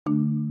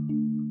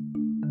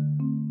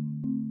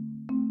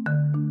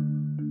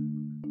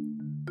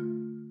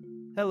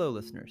Hello,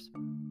 listeners.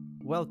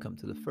 Welcome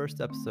to the first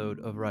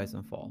episode of Rise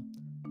and Fall,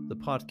 the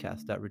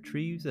podcast that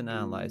retrieves and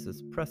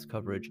analyzes press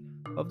coverage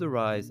of the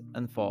rise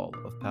and fall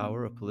of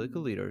power of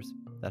political leaders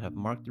that have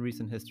marked the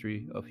recent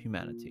history of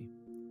humanity.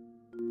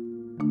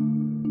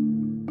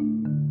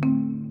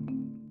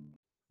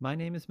 My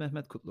name is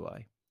Mehmet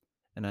Kutluay,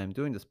 and I am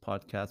doing this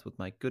podcast with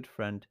my good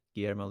friend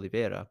Guillermo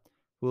Oliveira,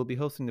 who will be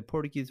hosting the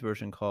Portuguese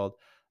version called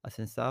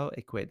Ascensão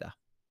e Queda.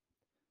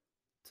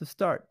 To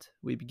start,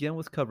 we begin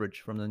with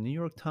coverage from the New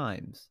York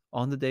Times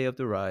on the day of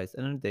the rise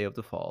and on the day of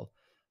the fall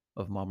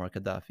of Muammar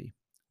Gaddafi,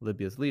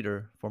 Libya's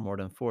leader for more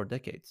than 4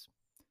 decades.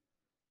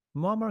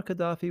 Muammar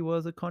Gaddafi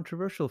was a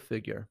controversial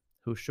figure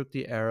who shook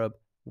the Arab,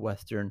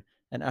 Western,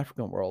 and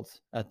African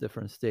worlds at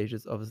different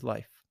stages of his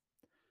life.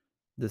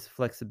 This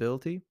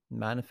flexibility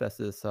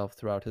manifested itself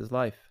throughout his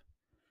life.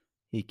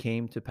 He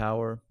came to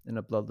power in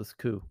a bloodless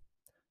coup,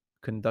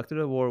 conducted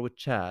a war with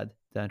Chad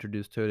that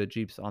introduced Toyota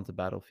Jeeps onto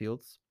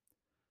battlefields,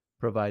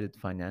 provided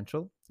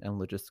financial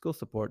and logistical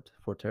support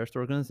for terrorist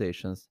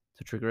organizations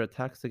to trigger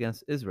attacks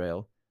against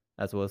Israel,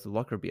 as well as the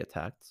Lockerbie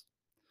attacks,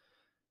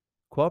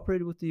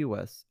 cooperated with the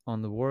US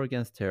on the war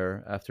against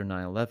terror after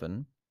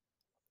 9/11,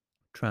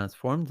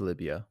 transformed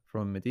Libya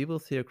from a medieval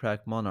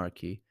theocratic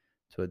monarchy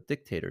to a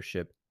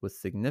dictatorship with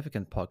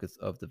significant pockets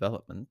of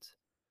development,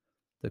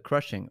 the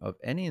crushing of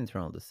any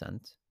internal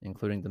dissent,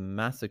 including the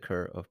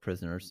massacre of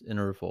prisoners in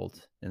a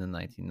revolt in the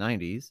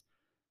 1990s,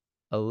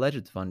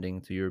 alleged funding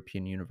to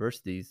European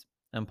universities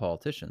and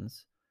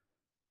politicians,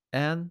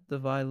 and the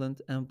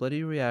violent and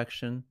bloody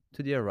reaction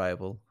to the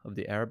arrival of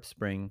the Arab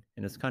Spring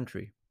in his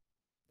country.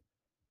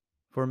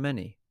 For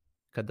many,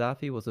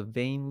 Gaddafi was a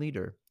vain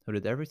leader who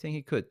did everything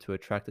he could to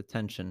attract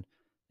attention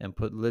and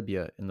put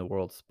Libya in the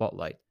world's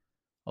spotlight,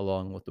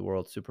 along with the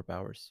world's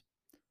superpowers.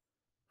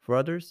 For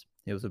others,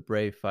 he was a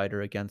brave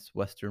fighter against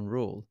Western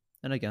rule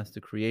and against the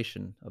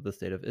creation of the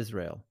State of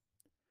Israel.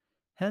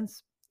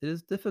 Hence, it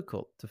is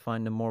difficult to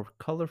find a more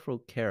colorful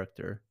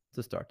character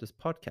to start this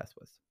podcast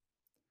with.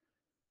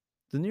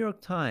 The New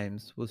York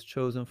Times was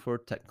chosen for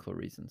technical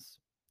reasons.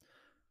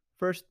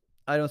 First,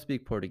 I don't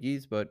speak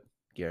Portuguese, but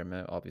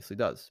Guilherme obviously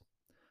does.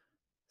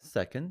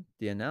 Second,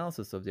 the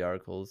analysis of the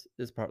articles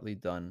is partly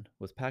done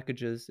with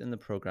packages in the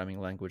programming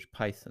language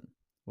Python,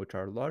 which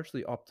are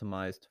largely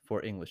optimized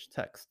for English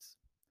texts.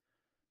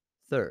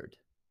 Third,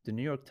 the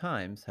New York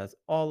Times has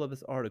all of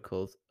its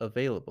articles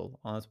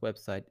available on its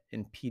website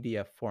in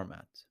PDF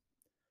format.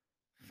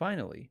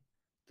 Finally,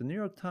 the New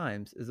York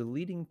Times is a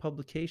leading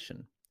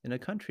publication in a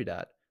country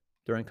that,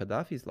 during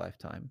Gaddafi's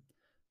lifetime,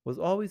 was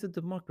always a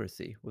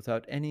democracy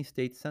without any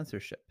state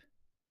censorship.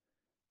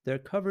 Their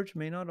coverage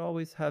may not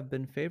always have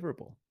been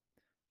favorable,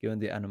 given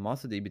the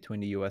animosity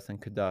between the US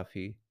and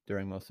Gaddafi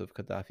during most of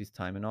Gaddafi's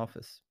time in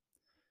office.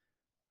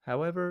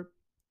 However,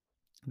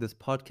 this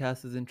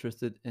podcast is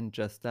interested in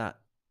just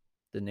that,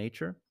 the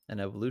nature and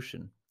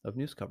evolution of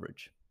news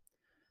coverage.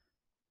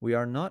 We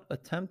are not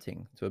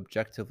attempting to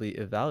objectively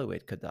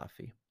evaluate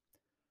Gaddafi.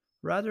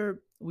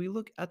 Rather, we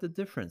look at the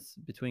difference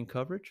between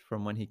coverage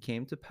from when he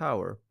came to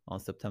power on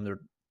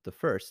September the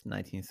 1st,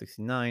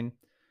 1969,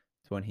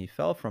 to when he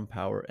fell from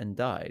power and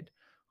died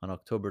on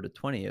October the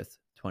 20th,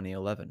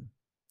 2011.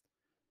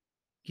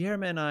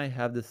 Guilherme and I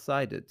have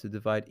decided to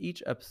divide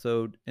each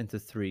episode into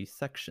 3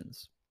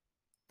 sections.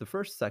 The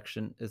first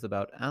section is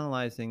about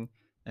analyzing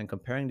and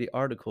comparing the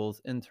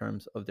articles in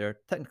terms of their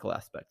technical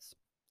aspects,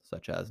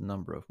 such as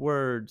number of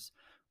words,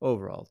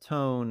 overall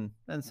tone,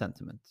 and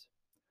sentiment.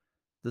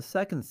 The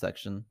second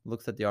section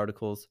looks at the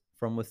articles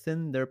from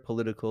within their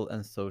political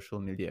and social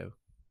milieu.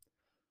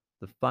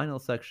 The final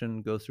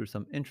section goes through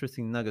some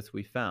interesting nuggets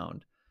we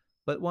found,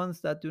 but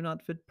ones that do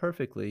not fit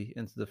perfectly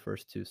into the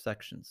first 2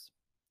 sections.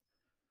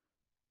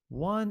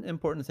 One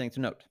important thing to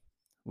note: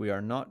 we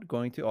are not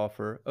going to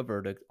offer a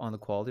verdict on the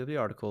quality of the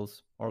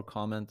articles or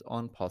comment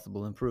on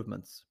possible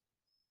improvements.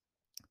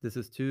 This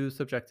is too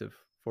subjective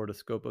for the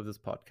scope of this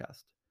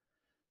podcast.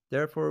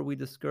 Therefore, we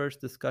discourage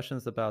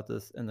discussions about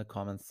this in the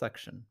comments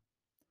section.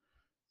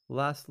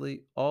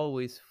 Lastly,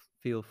 always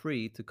feel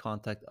free to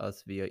contact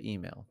us via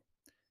email.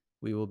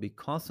 We will be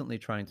constantly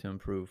trying to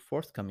improve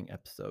forthcoming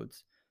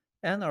episodes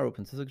and are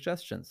open to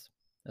suggestions,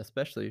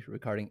 especially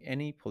regarding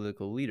any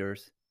political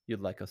leaders you'd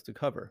like us to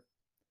cover.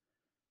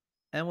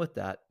 And with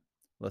that,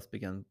 let's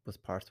begin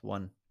with part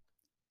 1,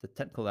 the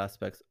technical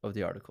aspects of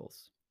the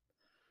articles.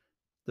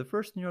 The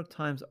first New York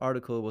Times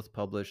article was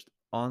published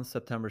on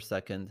September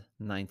 2nd,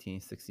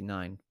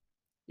 1969,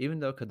 even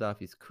though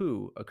Gaddafi's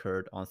coup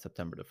occurred on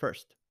September the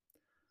 1st.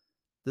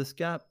 This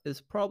gap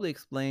is probably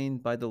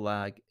explained by the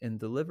lag in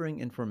delivering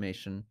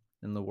information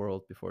in the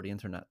world before the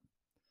internet.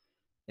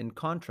 In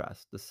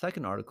contrast, the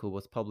second article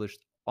was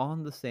published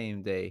on the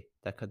same day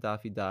that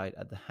Gaddafi died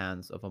at the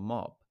hands of a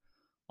mob,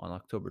 on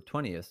October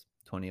 20th,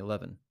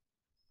 2011.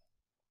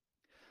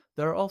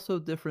 There are also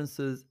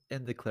differences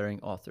in declaring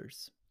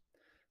authors.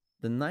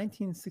 The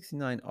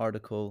 1969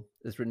 article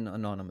is written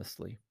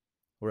anonymously,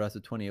 whereas the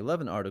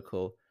 2011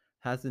 article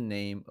has the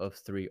name of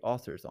 3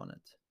 authors on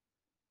it.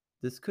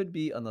 This could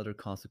be another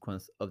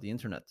consequence of the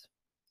internet.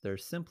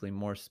 There's simply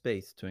more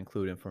space to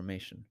include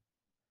information.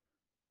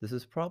 This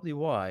is probably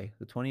why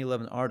the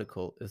 2011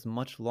 article is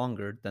much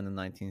longer than the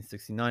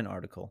 1969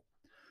 article,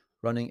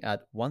 running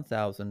at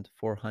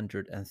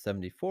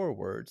 1,474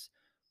 words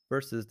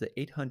versus the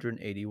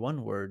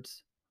 881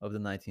 words of the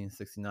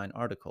 1969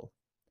 article.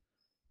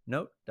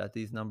 Note that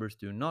these numbers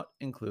do not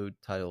include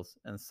titles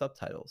and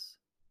subtitles.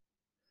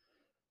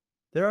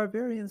 There are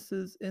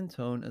variances in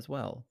tone as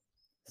well.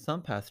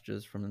 Some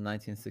passages from the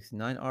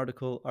 1969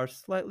 article are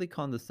slightly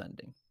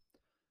condescending.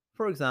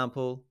 For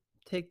example,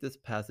 take this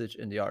passage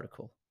in the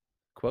article.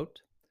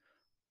 Quote,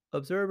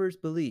 observers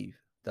believe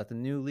that the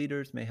new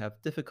leaders may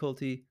have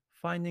difficulty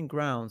finding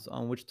grounds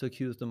on which to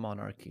accuse the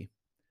monarchy.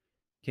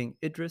 King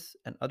Idris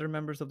and other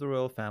members of the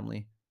royal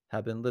family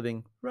have been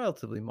living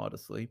relatively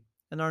modestly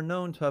and are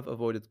known to have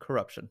avoided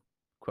corruption.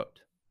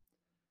 Quote,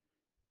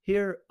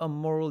 here, a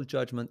moral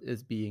judgment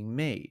is being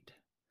made.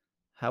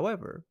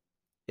 However,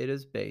 it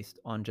is based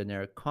on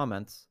generic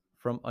comments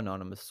from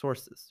anonymous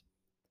sources.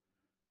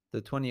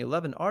 The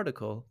 2011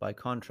 article, by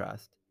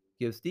contrast,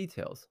 gives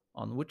details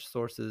on which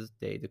sources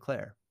they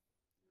declare.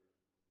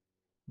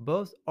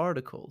 Both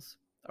articles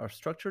are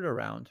structured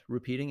around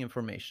repeating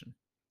information,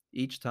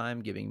 each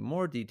time giving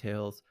more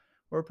details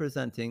or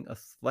presenting a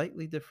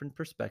slightly different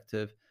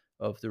perspective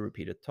of the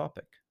repeated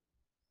topic.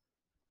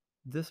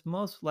 This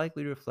most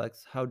likely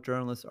reflects how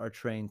journalists are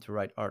trained to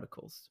write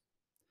articles.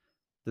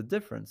 The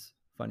difference,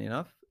 funny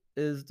enough,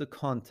 is the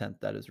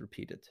content that is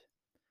repeated.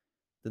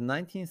 The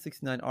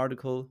 1969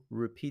 article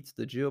repeats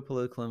the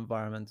geopolitical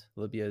environment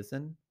Libya is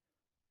in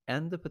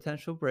and the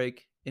potential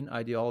break in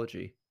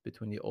ideology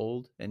between the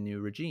old and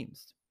new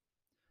regimes.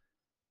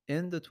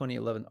 In the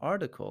 2011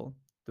 article,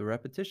 the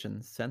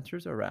repetition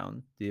centers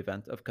around the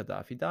event of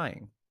Gaddafi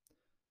dying.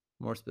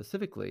 More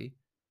specifically,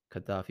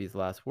 Gaddafi's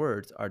last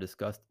words are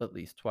discussed at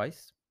least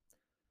twice.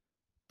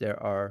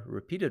 There are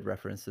repeated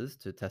references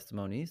to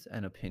testimonies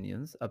and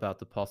opinions about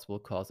the possible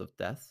cause of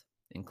death,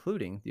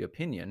 including the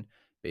opinion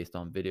based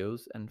on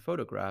videos and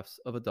photographs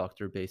of a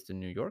doctor based in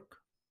New York,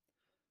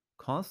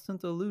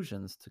 constant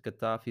allusions to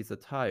Gaddafi's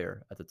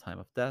attire at the time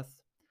of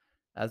death,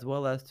 as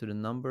well as to the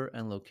number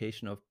and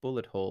location of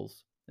bullet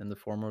holes in the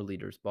former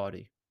leader's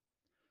body.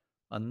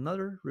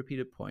 Another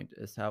repeated point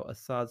is how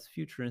Assad's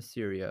future in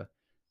Syria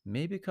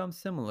may become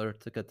similar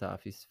to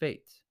Gaddafi's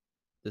fate.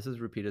 This is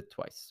repeated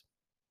twice.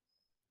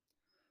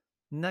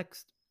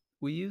 Next,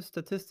 we use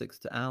statistics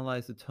to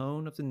analyze the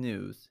tone of the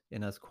news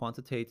in as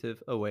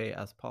quantitative a way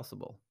as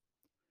possible.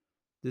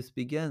 This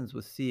begins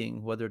with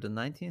seeing whether the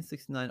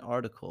 1969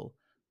 article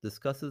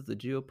discusses the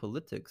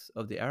geopolitics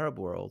of the Arab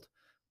world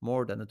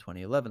more than the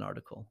 2011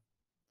 article.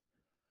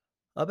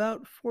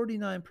 About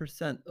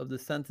 49% of the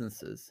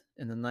sentences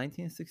in the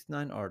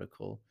 1969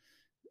 article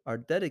are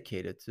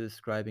dedicated to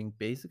describing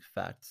basic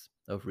facts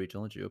of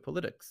regional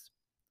geopolitics,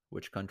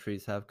 which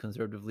countries have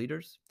conservative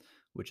leaders,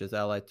 which is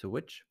allied to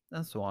which,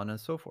 and so on and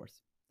so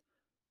forth.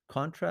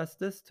 Contrast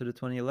this to the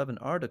 2011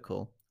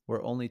 article,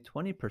 where only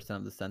 20%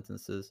 of the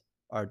sentences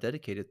are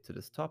dedicated to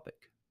this topic.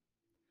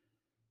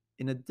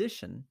 In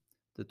addition,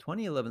 the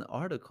 2011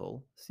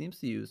 article seems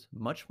to use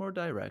much more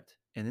direct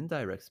and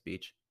indirect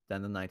speech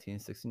than the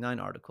 1969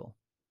 article.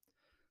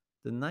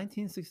 The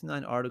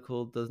 1969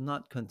 article does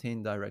not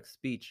contain direct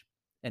speech,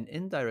 and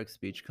indirect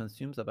speech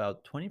consumes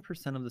about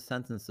 20% of the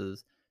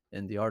sentences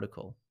in the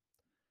article.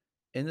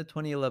 In the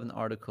 2011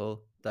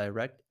 article,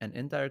 direct and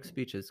indirect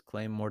speeches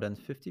claim more than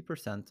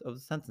 50% of the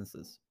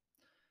sentences.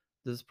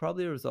 This is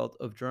probably a result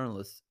of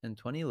journalists in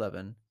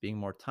 2011 being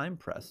more time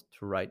pressed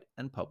to write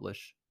and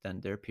publish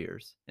than their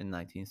peers in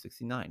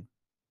 1969.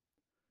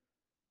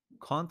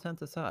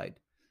 Content aside,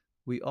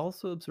 we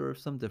also observe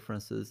some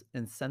differences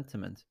in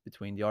sentiment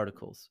between the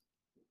articles.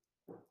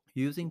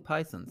 Using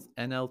Python's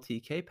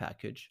NLTK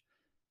package,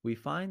 we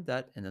find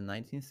that in the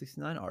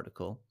 1969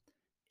 article,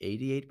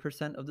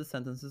 88% of the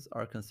sentences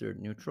are considered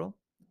neutral,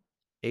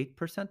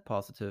 8%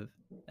 positive,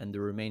 and the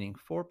remaining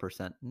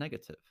 4%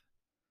 negative.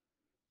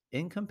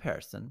 In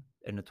comparison,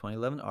 in the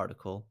 2011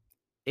 article,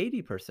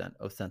 80%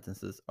 of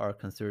sentences are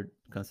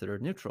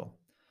considered neutral,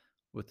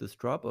 with this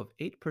drop of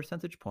 8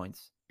 percentage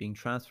points being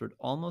transferred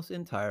almost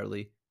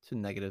entirely to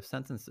negative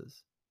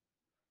sentences.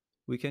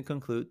 We can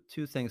conclude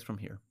two things from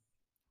here.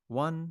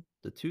 One,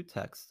 the two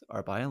texts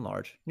are by and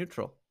large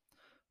neutral,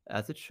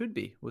 as it should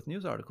be with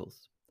news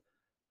articles.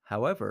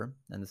 However,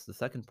 and this is the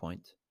second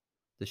point,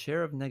 the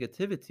share of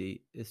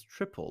negativity is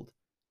tripled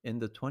in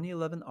the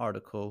 2011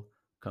 article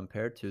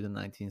compared to the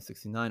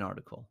 1969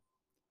 article.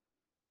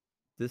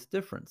 This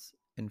difference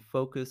in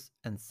focus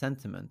and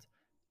sentiment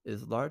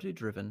is largely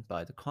driven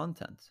by the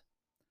content.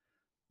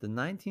 The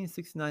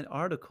 1969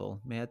 article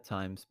may at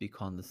times be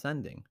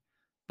condescending,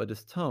 but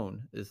its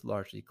tone is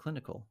largely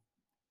clinical.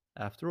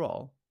 After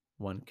all,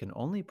 one can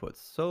only put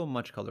so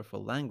much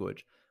colorful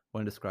language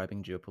when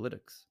describing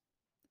geopolitics.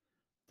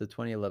 The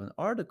 2011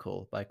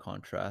 article, by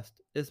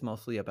contrast, is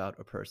mostly about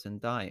a person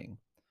dying,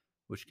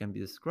 which can be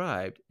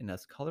described in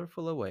as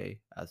colorful a way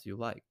as you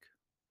like.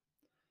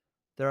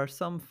 There are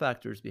some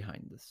factors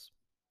behind this.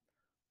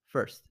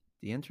 First,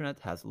 the internet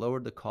has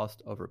lowered the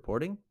cost of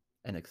reporting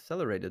and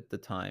accelerated the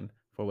time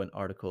for when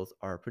articles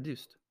are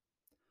produced.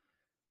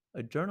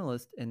 A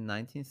journalist in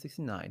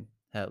 1969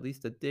 had at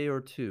least a day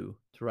or two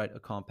to write a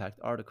compact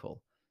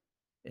article.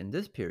 In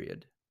this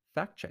period,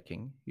 fact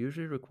checking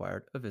usually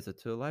required a visit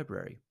to a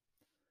library.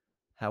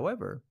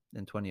 However,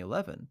 in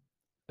 2011,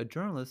 a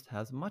journalist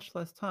has much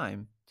less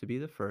time to be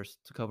the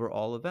first to cover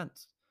all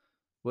events,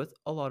 with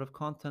a lot of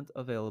content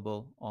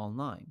available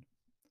online.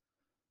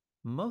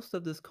 Most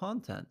of this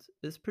content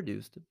is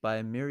produced by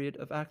a myriad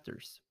of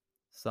actors,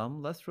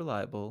 some less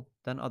reliable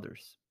than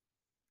others.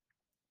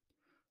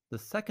 The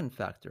second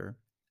factor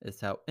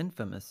is how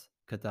infamous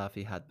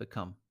Gaddafi had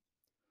become.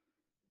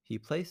 He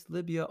placed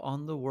Libya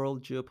on the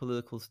world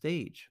geopolitical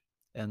stage,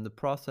 and the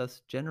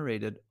process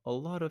generated a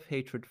lot of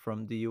hatred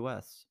from the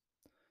US.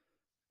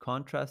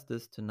 Contrast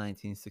this to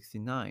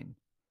 1969.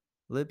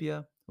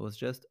 Libya was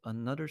just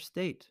another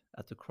state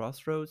at the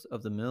crossroads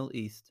of the Middle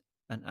East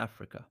and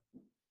Africa.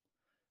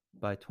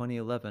 By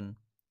 2011,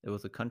 it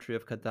was a country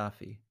of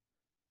Gaddafi,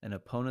 an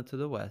opponent to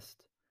the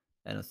West,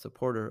 and a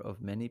supporter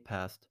of many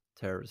past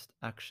terrorist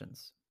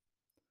actions.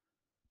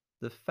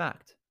 The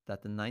fact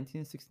that the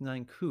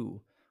 1969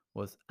 coup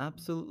was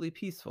absolutely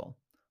peaceful,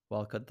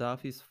 while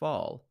Gaddafi's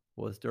fall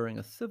was during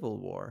a civil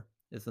war,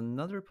 is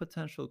another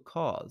potential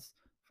cause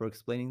for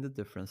explaining the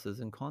differences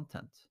in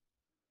content.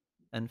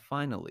 And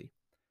finally,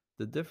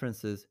 the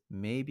differences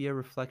may be a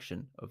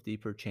reflection of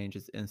deeper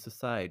changes in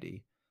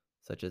society,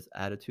 such as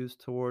attitudes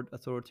toward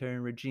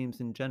authoritarian regimes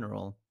in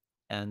general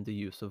and the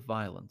use of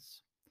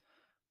violence.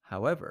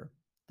 However,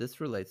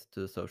 this relates to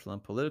the social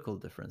and political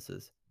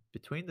differences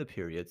between the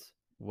periods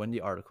when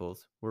the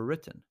articles were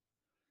written,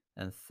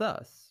 and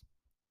thus,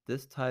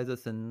 this ties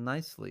us in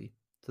nicely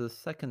to the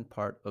second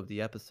part of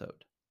the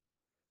episode,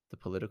 the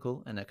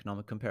political and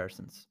economic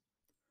comparisons.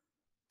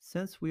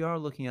 Since we are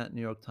looking at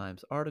New York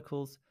Times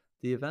articles,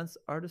 the events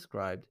are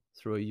described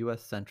through a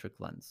US centric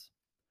lens.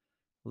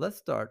 Let's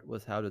start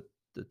with how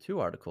the two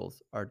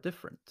articles are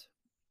different.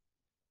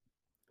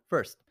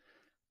 First,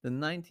 the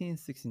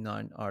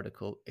 1969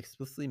 article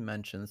explicitly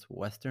mentions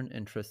Western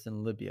interests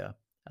in Libya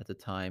at the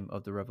time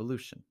of the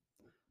revolution.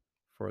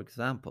 For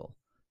example,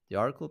 the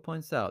article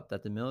points out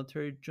that the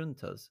military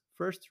junta's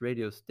first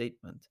radio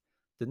statement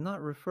did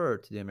not refer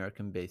to the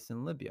American base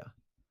in Libya.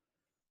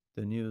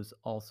 The news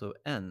also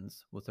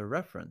ends with a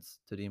reference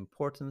to the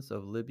importance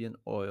of Libyan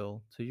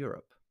oil to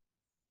Europe.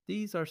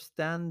 These are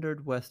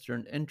standard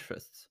Western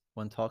interests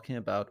when talking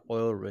about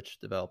oil rich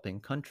developing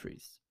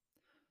countries.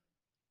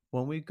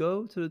 When we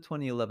go to the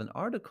 2011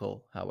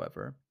 article,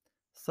 however,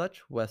 such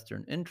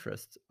Western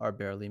interests are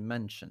barely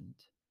mentioned.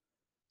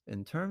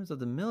 In terms of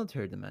the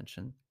military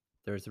dimension,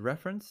 there is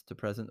reference to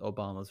President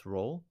Obama's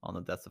role on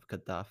the death of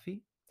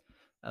Gaddafi,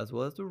 as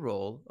well as the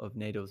role of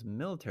NATO's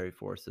military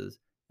forces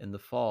in the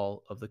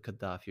fall of the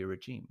Gaddafi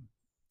regime.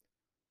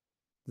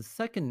 The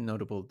second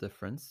notable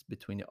difference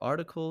between the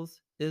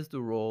articles is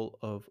the role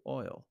of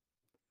oil.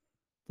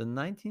 The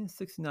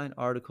 1969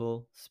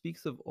 article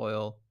speaks of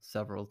oil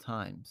several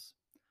times.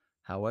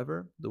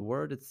 However, the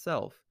word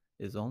itself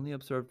is only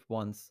observed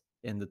once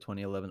in the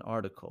 2011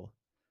 article,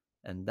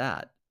 and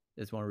that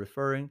is when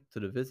referring to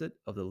the visit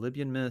of the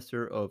Libyan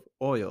Minister of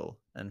Oil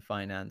and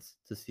Finance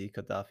to see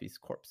Gaddafi's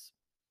corpse.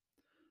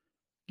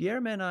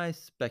 Guillermo and I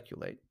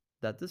speculate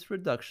that this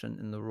reduction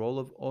in the role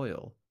of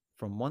oil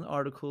from one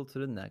article to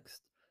the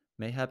next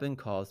may have been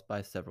caused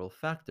by several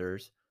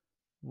factors,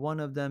 one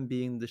of them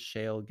being the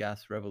shale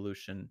gas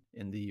revolution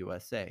in the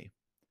USA.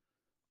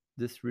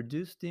 This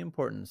reduced the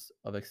importance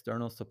of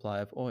external supply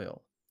of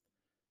oil.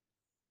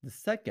 The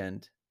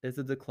second is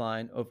the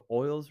decline of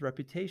oil's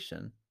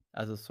reputation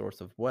as a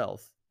source of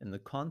wealth in the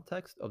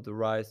context of the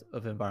rise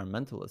of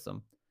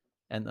environmentalism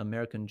and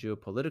American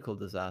geopolitical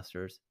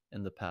disasters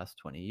in the past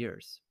 20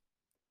 years.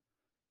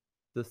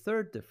 The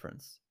third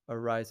difference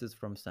arises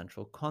from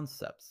central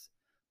concepts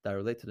that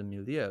relate to the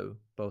milieu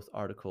both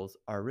articles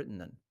are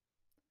written in.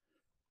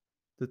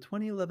 The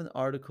 2011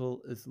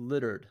 article is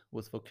littered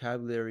with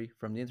vocabulary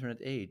from the internet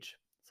age,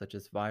 such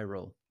as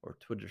viral or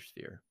Twitter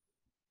sphere.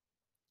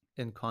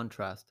 In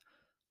contrast,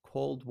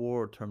 Cold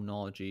War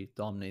terminology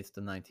dominates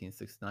the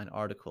 1969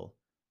 article: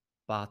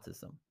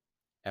 Baathism,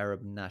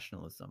 Arab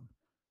nationalism,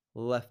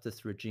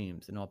 leftist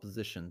regimes in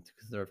opposition to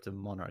conservative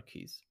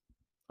monarchies,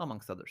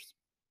 amongst others.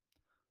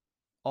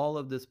 All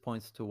of this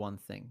points to one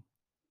thing.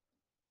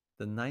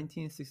 The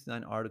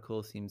 1969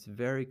 article seems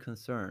very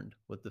concerned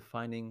with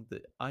defining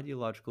the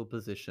ideological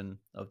position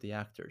of the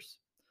actors.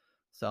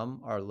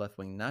 Some are left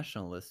wing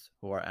nationalists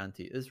who are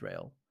anti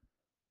Israel,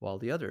 while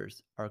the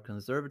others are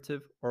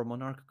conservative or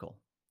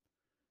monarchical.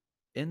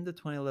 In the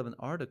 2011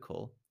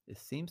 article, it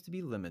seems to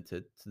be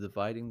limited to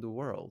dividing the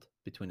world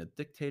between the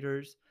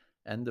dictators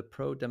and the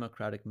pro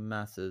democratic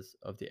masses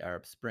of the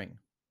Arab Spring.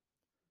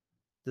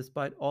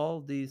 Despite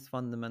all these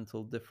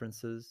fundamental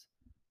differences,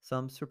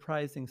 some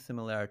surprising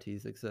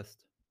similarities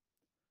exist.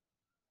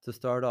 To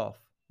start off,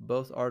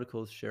 both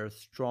articles share a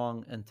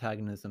strong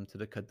antagonism to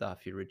the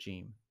Gaddafi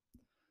regime.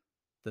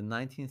 The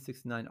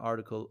 1969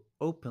 article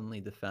openly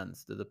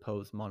defends the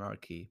deposed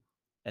monarchy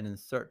and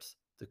inserts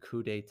the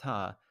coup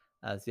d'etat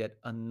as yet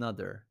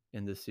another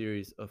in the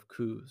series of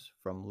coups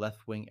from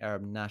left wing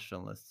Arab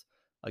nationalists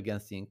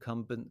against the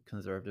incumbent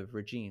conservative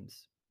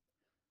regimes.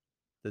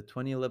 The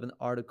 2011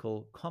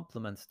 article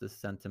complements this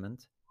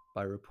sentiment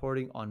by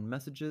reporting on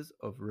messages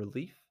of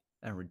relief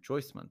and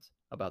rejoicement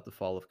about the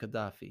fall of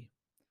Gaddafi.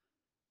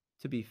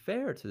 To be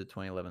fair to the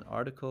 2011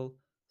 article,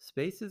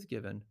 space is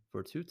given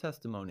for two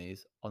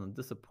testimonies on the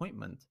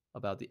disappointment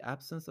about the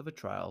absence of a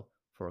trial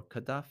for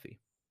Gaddafi.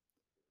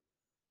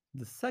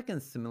 The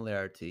second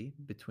similarity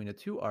between the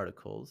two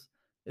articles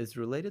is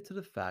related to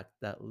the fact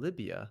that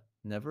Libya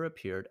never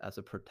appeared as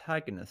a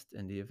protagonist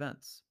in the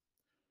events.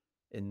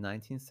 In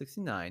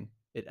 1969,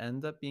 it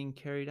ended up being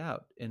carried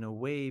out in a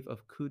wave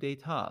of coups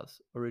d'etats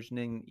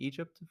originating in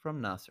Egypt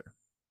from Nasser.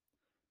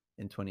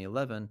 In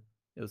 2011,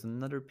 it was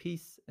another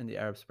piece in the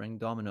Arab Spring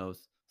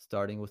dominoes,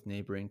 starting with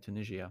neighboring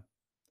Tunisia.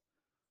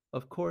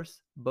 Of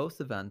course,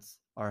 both events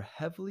are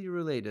heavily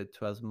related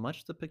to as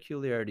much the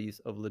peculiarities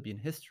of Libyan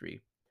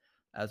history,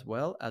 as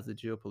well as the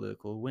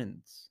geopolitical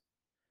winds.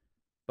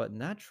 But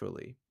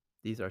naturally,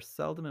 these are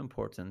seldom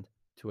important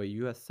to a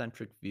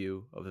US-centric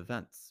view of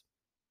events.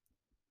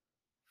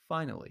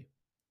 Finally,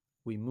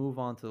 we move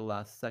on to the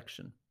last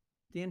section,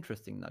 the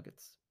interesting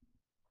nuggets.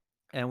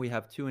 And we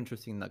have two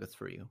interesting nuggets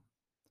for you.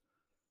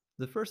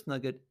 The first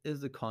nugget is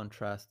the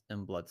contrast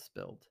in blood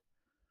spilled.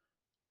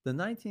 The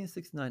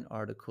 1969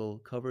 article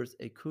covers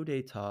a coup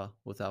d'etat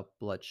without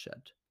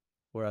bloodshed,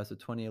 whereas the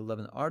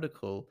 2011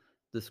 article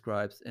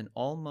describes in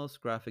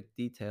almost graphic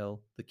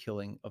detail the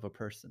killing of a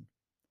person.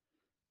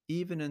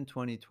 Even in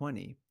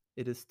 2020,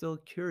 it is still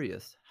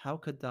curious how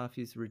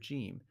Gaddafi's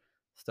regime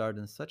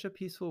started in such a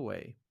peaceful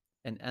way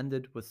and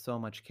ended with so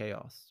much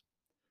chaos.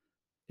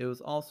 It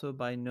was also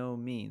by no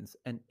means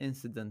an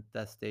incident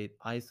that stayed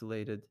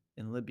isolated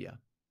in Libya.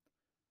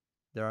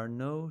 There are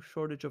no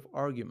shortage of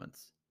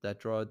arguments that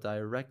draw a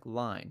direct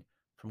line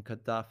from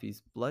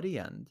Gaddafi's bloody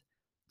end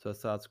to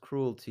Assad's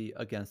cruelty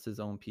against his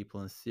own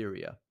people in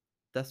Syria,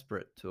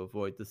 desperate to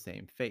avoid the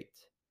same fate.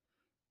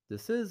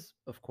 This is,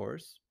 of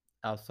course,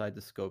 outside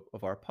the scope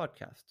of our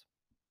podcast.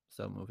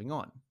 So moving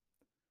on.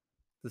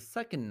 The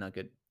second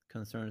nugget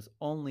concerns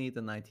only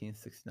the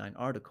 1969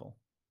 article.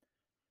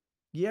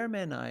 Guillermo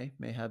and I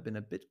may have been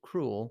a bit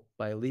cruel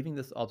by leaving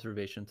this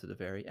observation to the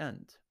very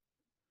end.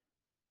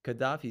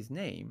 Gaddafi's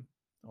name,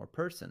 or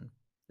person,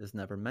 is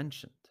never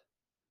mentioned.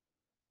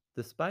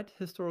 Despite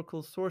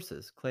historical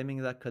sources claiming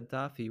that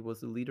Gaddafi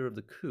was the leader of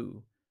the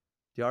coup,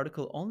 the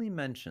article only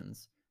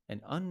mentions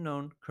an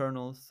unknown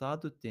Colonel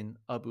Saaduddin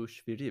Abu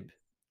Shvirib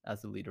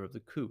as the leader of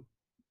the coup.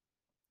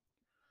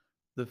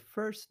 The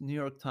first New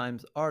York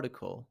Times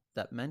article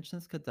that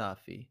mentions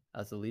Gaddafi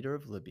as the leader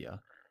of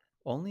Libya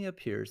only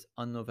appears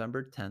on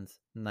November 10,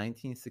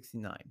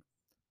 1969,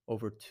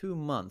 over 2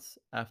 months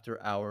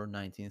after our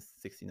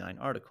 1969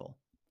 article.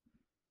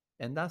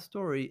 And that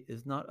story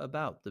is not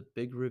about the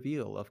big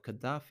reveal of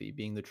Gaddafi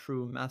being the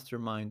true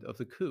mastermind of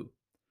the coup.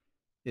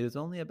 It is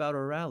only about a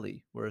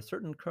rally where a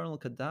certain Colonel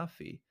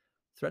Gaddafi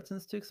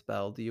threatens to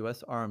expel the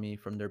US Army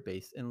from their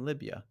base in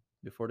Libya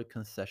before the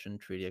concession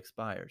treaty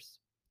expires.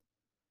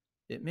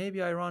 It may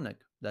be ironic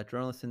that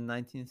journalists in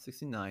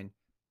 1969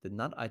 did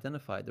not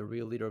identify the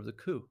real leader of the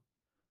coup,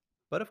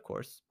 but of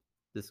course,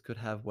 this could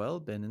have well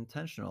been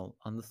intentional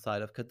on the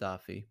side of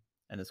Gaddafi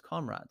and his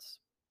comrades.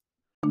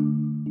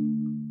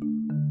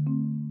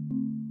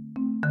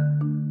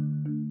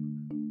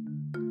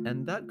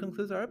 And that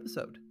concludes our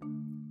episode.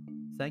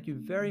 Thank you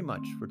very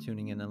much for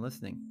tuning in and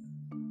listening.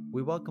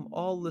 We welcome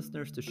all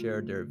listeners to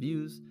share their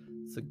views,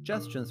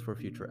 suggestions for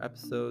future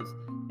episodes,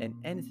 and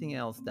anything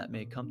else that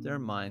may come to their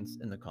minds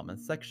in the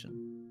comments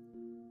section.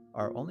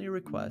 Our only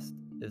request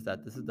is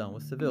that this is done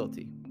with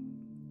civility.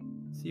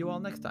 See you all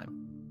next time.